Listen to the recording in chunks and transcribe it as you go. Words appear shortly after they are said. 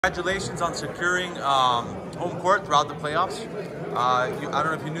Congratulations on securing home court throughout the playoffs. I don't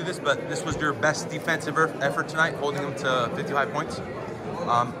know if you knew this, but this was your best defensive effort tonight, holding them to 55 points.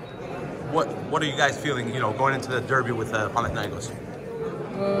 What are you guys feeling, going into the derby with Olympiacos?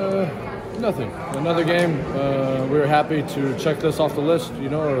 Nothing. Another game. We were happy to check this off the list,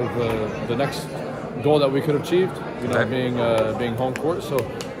 of the next goal that we could have achieved, being home court. So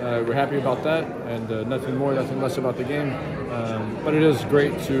we're happy about that, and nothing more, nothing less about the game. But it is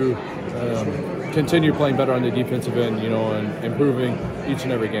great to continue playing better on the defensive end, and improving each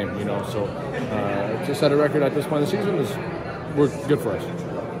and every game, So to set a record at this point in the season we're good for us.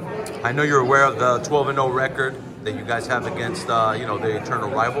 I know you're aware of the 12-0 record that you guys have against, the eternal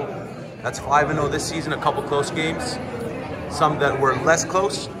rival. That's 5-0 this season, a couple close games, some that were less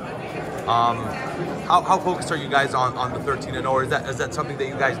close. How focused are you guys on the 13-0, or is that something that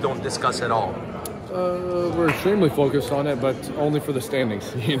you guys don't discuss at all? We're extremely focused on it, but only for the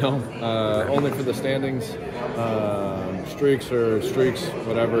standings, only for the standings. Streaks are streaks,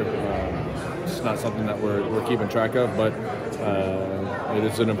 whatever. It's not something that we're keeping track of, but it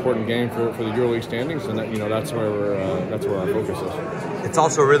is an important game for the EuroLeague standings, and that's where our focus is. It's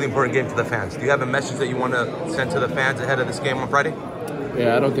also a really important game for the fans. Do you have a message that you want to send to the fans ahead of this game on Friday?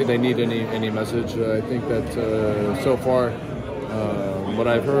 Yeah, I don't think they need any message. I think that so far, what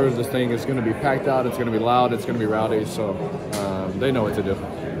I've heard, this thing is going to be packed out, it's going to be loud, it's going to be rowdy, so they know what to do.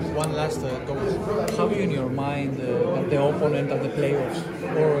 One last comment. Have you in your mind the opponent of the playoffs,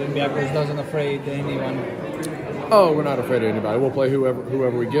 or Olympiacos doesn't afraid anyone? Oh, we're not afraid of anybody. We'll play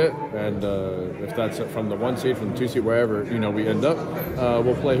whoever we get, and if that's from the 1 seed, from the 2 seed, wherever we end up,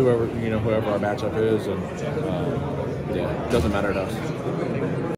 we'll play whoever our matchup is, and it doesn't matter to us.